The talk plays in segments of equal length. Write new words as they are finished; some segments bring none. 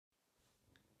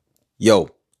Yo,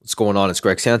 what's going on? It's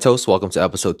Greg Santos. Welcome to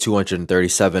episode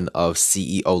 237 of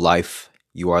CEO Life.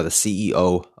 You are the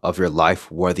CEO of your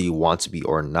life, whether you want to be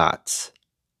or not.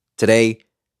 Today,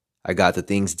 I got the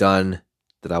things done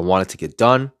that I wanted to get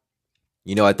done.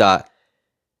 I thought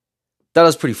that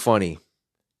was pretty funny.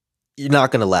 You're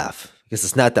not gonna laugh because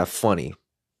it's not that funny,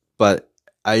 but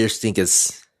I just think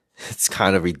it's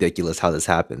kind of ridiculous how this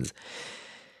happens.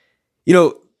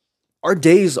 Our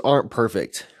days aren't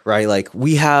perfect, right?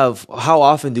 How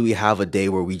often do we have a day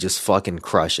where we just fucking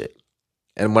crush it?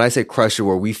 And when I say crush it,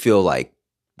 where we feel like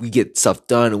we get stuff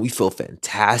done and we feel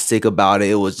fantastic about it,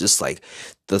 it was just like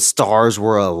the stars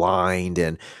were aligned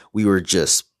and we were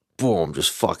just, boom,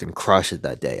 just fucking crush it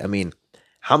that day. I mean,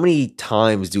 how many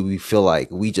times do we feel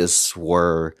like we just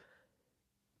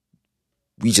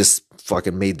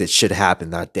fucking made that shit happen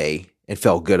that day and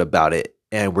felt good about it?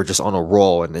 And we're just on a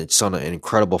roll and it's on an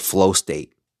incredible flow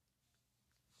state.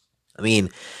 I mean,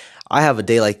 I have a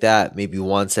day like that maybe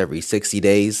once every 60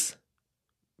 days,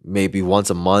 maybe once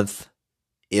a month,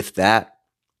 if that.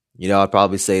 I'd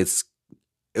probably say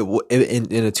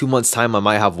in a 2 months time, I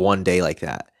might have one day like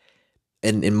that.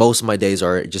 And most of my days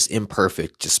are just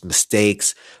imperfect, just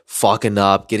mistakes, fucking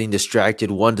up, getting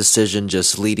distracted, one decision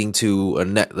just leading to a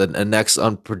next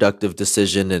unproductive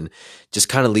decision, and just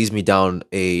kind of leads me down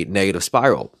a negative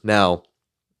spiral. Now,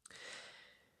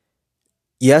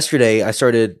 yesterday I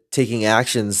started taking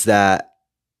actions that,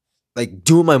 like,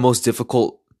 doing my most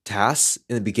difficult tasks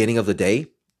in the beginning of the day,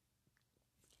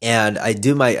 and I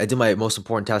do my most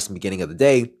important tasks in the beginning of the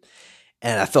day.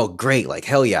 And I felt great. Like,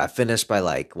 hell yeah. I finished by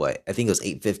I think it was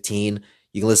 8:15.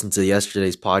 You can listen to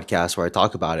yesterday's podcast where I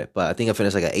talk about it. But I think I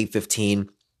finished like at 8:15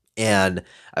 and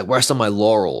I rest on my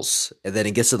laurels. And then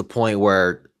it gets to the point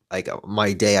where like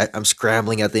my day, I'm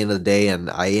scrambling at the end of the day and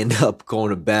I end up going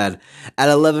to bed at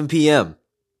 11 p.m.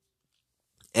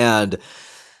 And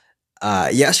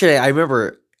yesterday, I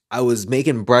remember I was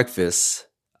making breakfast.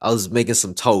 I was making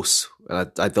some toast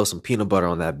and I throw some peanut butter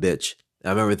on that bitch. I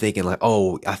remember thinking like,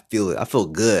 oh, I feel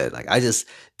good. Like I just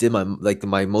did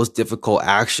my most difficult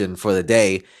action for the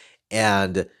day.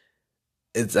 And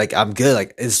it's like, I'm good.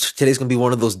 Like today's going to be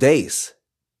one of those days.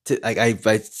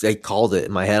 I called it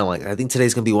in my head. I'm like, I think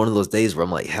today's going to be one of those days where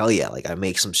I'm like, hell yeah. Like I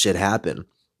make some shit happen.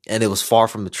 And it was far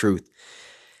from the truth.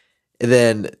 And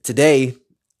then today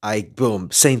boom,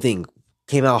 same thing,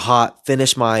 came out hot,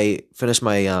 finished my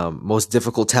most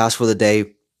difficult task for the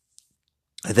day.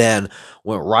 Then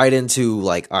went right into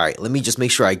like, all right, let me just make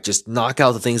sure I just knock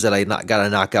out the things that I gotta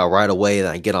knock out right away.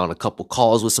 Then I get on a couple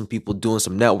calls with some people doing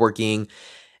some networking.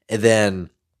 And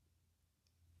then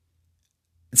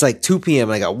it's like 2 p.m.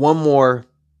 and I got one more,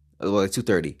 like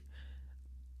 2:30.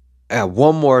 I got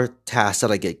one more task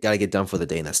that I gotta get done for the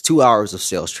day. And that's 2 hours of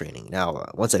sales training. Now,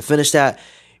 once I finish that,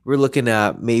 we're looking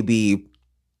at maybe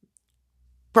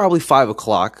probably 5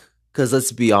 o'clock. Because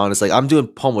let's be honest, like I'm doing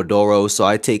Pomodoro, so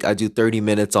I do 30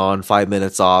 minutes on, 5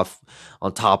 minutes off,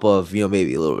 on top of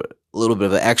maybe a little bit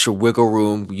of an extra wiggle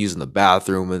room using the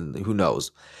bathroom, and who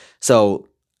knows. So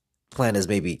plan is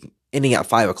maybe ending at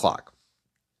 5 o'clock,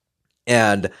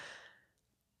 and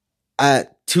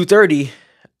at 2:30,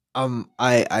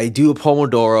 I do a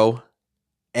Pomodoro,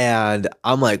 and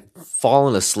I'm like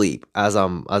falling asleep as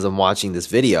I'm watching this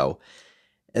video,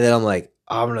 and then I'm like,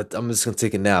 I'm just gonna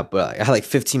take a nap, but I had like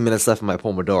 15 minutes left in my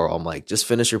Pomodoro. I'm like, just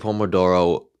finish your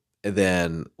Pomodoro and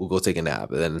then we'll go take a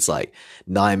nap. And then it's like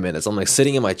 9 minutes. I'm like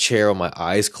sitting in my chair with my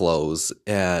eyes closed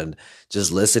and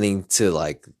just listening to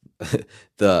like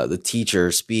the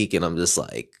teacher speak, and I'm just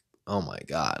like, oh my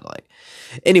God. Like,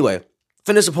 anyway,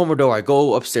 finish the Pomodoro. I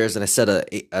go upstairs and I set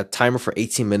a timer for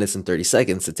 18 minutes and 30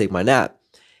 seconds to take my nap.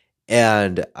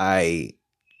 And I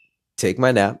take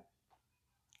my nap.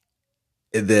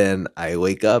 And then I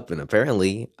wake up and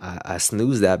apparently I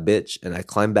snooze that bitch and I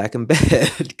climb back in bed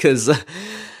because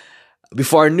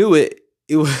before I knew it,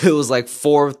 it was like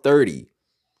 4:30.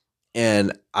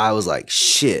 And I was like,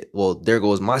 shit, well, there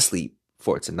goes my sleep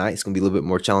for tonight. It's going to be a little bit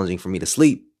more challenging for me to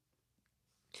sleep.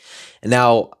 And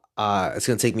now it's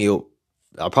going to take me,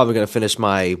 I'm probably going to finish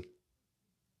my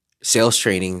sales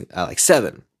training at like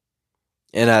 7.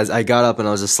 And as I got up and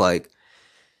I was just like,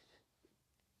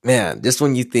 man, just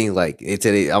when you think like, hey,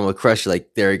 today I'm gonna crush it,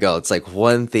 like there you go. It's like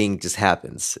one thing just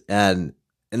happens, and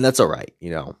that's all right,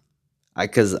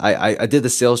 Because I did the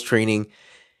sales training,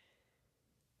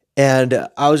 and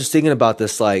I was just thinking about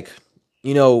this, like,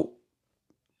 your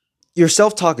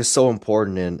self talk is so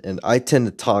important, and I tend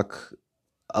to talk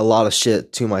a lot of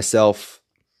shit to myself,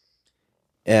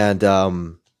 and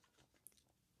and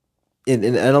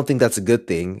I don't think that's a good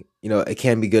thing. It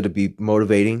can be good to be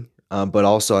motivating. But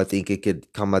also I think it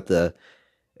could come at the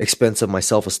expense of my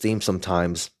self-esteem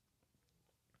sometimes.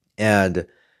 And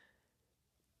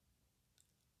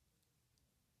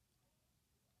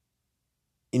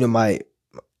my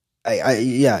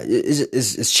yeah,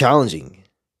 it's challenging.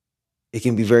 It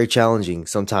can be very challenging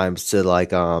sometimes to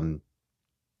like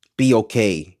be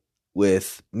okay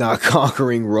with not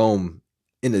conquering Rome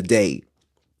in a day.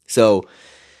 So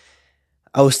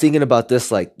I was thinking about this,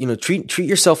 like, treat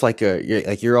yourself like you're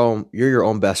your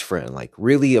own best friend. Like,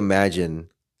 really imagine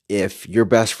if your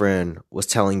best friend was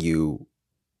telling you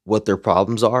what their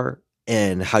problems are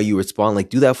and how you respond. Like,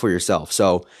 do that for yourself.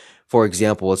 So, for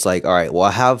example, it's like, all right, well,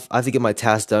 I have to get my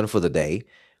task done for the day.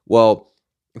 Well,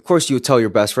 of course, you would tell your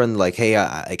best friend, like, hey,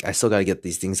 I still got to get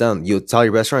these things done. You would tell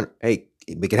your best friend, hey,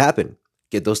 make it happen,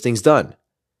 get those things done,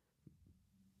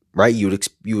 right? You would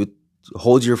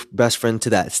hold your best friend to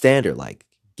that standard, like,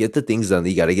 get the things done that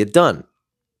you got to get done.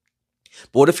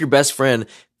 But what if your best friend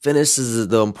finishes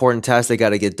the important task they got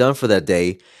to get done for that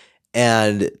day,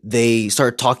 and they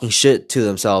start talking shit to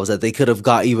themselves that they could have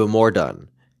got even more done?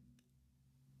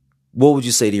 What would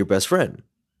you say to your best friend?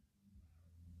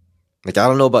 Like, I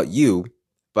don't know about you,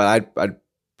 but I'd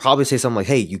probably say something like,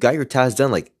 hey, you got your task done.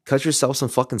 Like, cut yourself some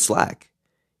fucking slack.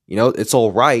 It's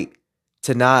all right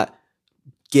to not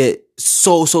get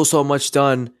so much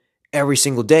done every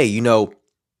single day.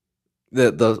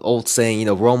 The old saying,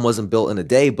 Rome wasn't built in a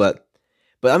day, but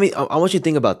I mean, I want you to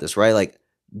think about this, right? Like,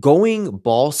 going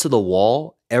balls to the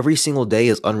wall every single day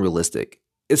is unrealistic.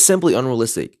 It's simply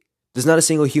unrealistic. There's not a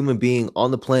single human being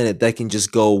on the planet that can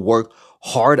just go work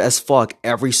hard as fuck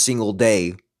every single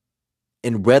day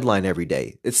and redline every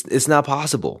day. It's not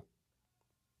possible.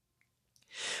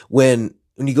 When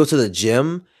you go to the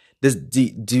gym,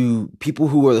 do people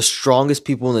who are the strongest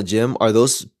people in the gym, are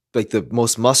those like the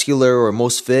most muscular or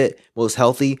most fit, most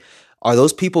healthy? Are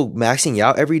those people maxing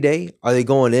out every day? Are they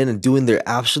going in and doing their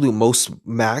absolute most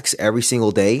max every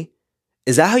single day?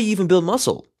 Is that how you even build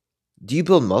muscle? Do you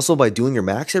build muscle by doing your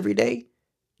max every day?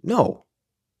 No.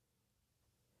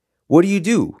 What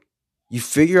do? You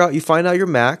find out your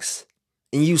max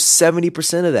and use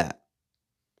 70% of that.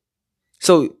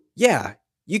 So, yeah,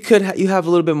 you have a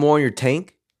little bit more in your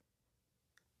tank,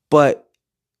 but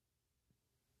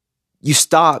you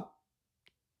stop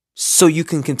so you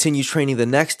can continue training the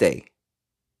next day.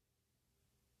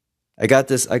 I got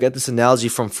this analogy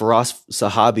from Firas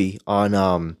Sahabi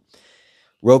on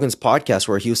Rogan's podcast,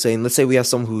 where he was saying, let's say we have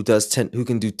someone who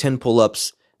can do 10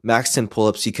 pull-ups, max 10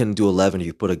 pull-ups. He can do 11 if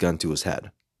you put a gun to his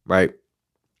head, right?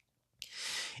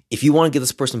 If you want to get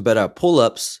this person better at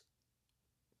pull-ups,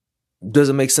 does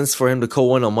it make sense for him to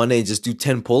go in on Monday and just do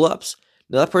 10 pull-ups?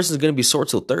 Now, that person is going to be sore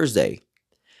till Thursday.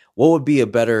 What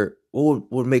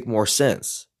would make more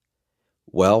sense?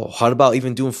 Well, how about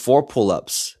even doing 4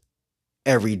 pull-ups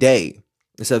every day?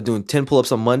 Instead of doing 10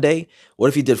 pull-ups on Monday, what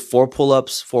if you did 4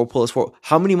 pull-ups, 4 pull-ups, 4?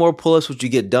 How many more pull-ups would you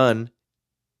get done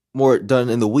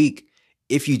in the week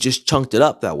if you just chunked it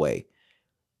up that way?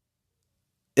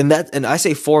 And I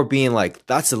say 4 being like,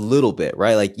 that's a little bit,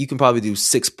 right? Like, you can probably do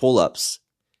 6 pull-ups,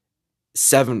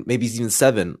 7, maybe even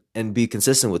 7, and be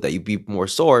consistent with that. You'd be more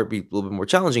sore, it'd be a little bit more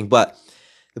challenging. But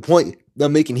the point that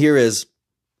I'm making here is,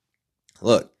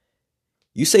 look,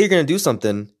 you say you're going to do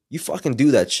something, you fucking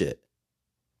do that shit.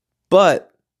 But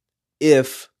when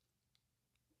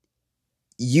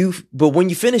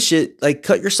you finish it, like,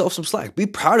 cut yourself some slack. Be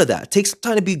proud of that. Take some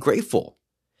time to be grateful,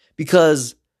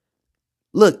 because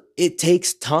look, it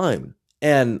takes time.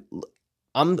 And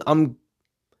I'm going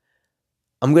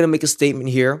to make a statement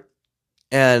here,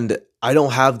 and I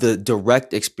don't have the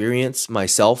direct experience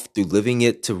myself through living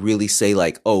it to really say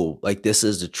like, oh, like, this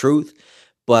is the truth.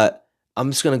 But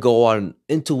I'm just going to go on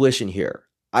intuition here.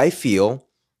 I feel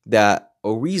that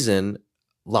a reason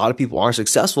a lot of people aren't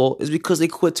successful is because they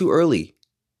quit too early.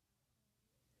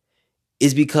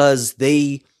 Is because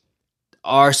they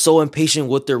are so impatient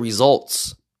with their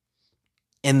results,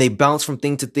 and they bounce from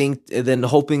thing to thing, and then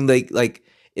hoping like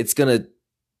it's gonna,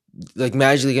 like,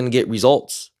 magically gonna get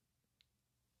results,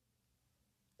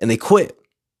 and they quit.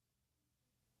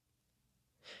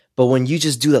 But when you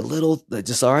just do that little,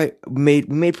 just, all right, we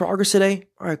made progress today.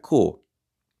 All right, cool.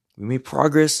 We made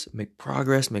progress, make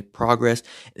progress. And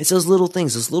it's those little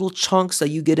things, those little chunks that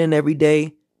you get in every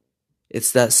day.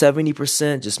 It's that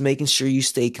 70%, just making sure you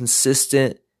stay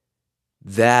consistent.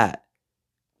 That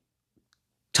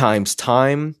times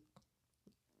time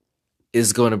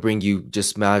is going to bring you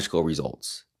just magical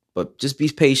results. But just be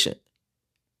patient.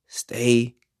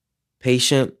 Stay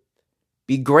patient.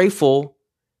 Be grateful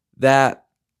that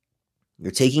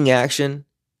you're taking action,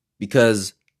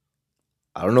 because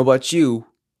I don't know about you,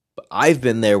 but I've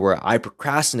been there where I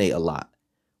procrastinate a lot,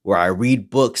 where I read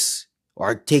books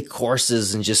or I take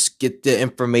courses and just get the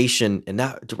information and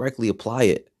not directly apply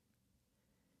it.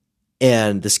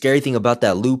 And the scary thing about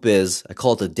that loop is, I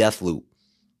call it the death loop.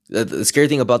 The scary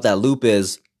thing about that loop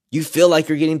is you feel like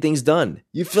you're getting things done.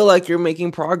 You feel like you're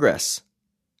making progress,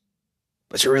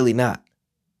 but you're really not.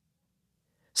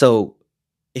 So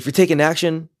if you're taking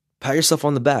action, pat yourself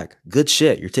on the back. Good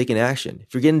shit. You're taking action.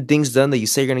 If you're getting things done that you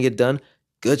say you're going to get done,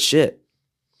 good shit.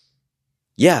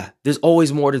 Yeah, there's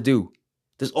always more to do.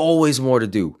 There's always more to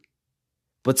do.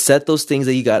 But set those things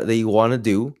that you want to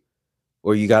do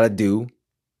or you got to do.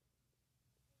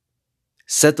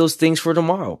 Set those things for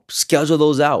tomorrow. Schedule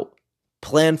those out.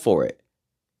 Plan for it.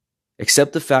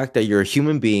 Accept the fact that you're a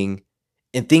human being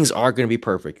and things aren't going to be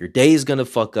perfect. Your day is going to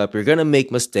fuck up. You're going to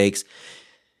make mistakes.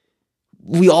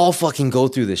 We all fucking go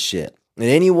through this shit. And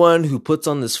anyone who puts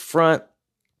on this front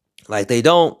like they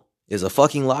don't is a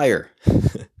fucking liar.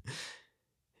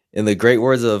 In the great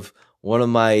words of one of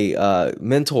my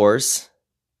mentors,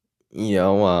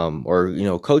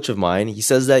 coach of mine, he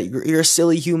says that you're a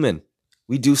silly human.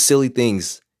 We do silly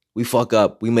things. We fuck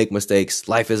up. We make mistakes.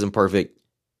 Life isn't perfect.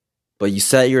 But you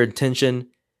set your intention,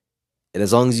 and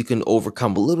as long as you can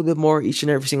overcome a little bit more each and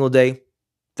every single day,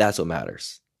 that's what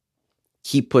matters.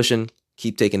 Keep pushing.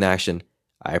 Keep taking action.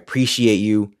 I appreciate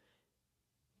you.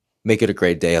 Make it a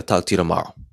great day. I'll talk to you tomorrow.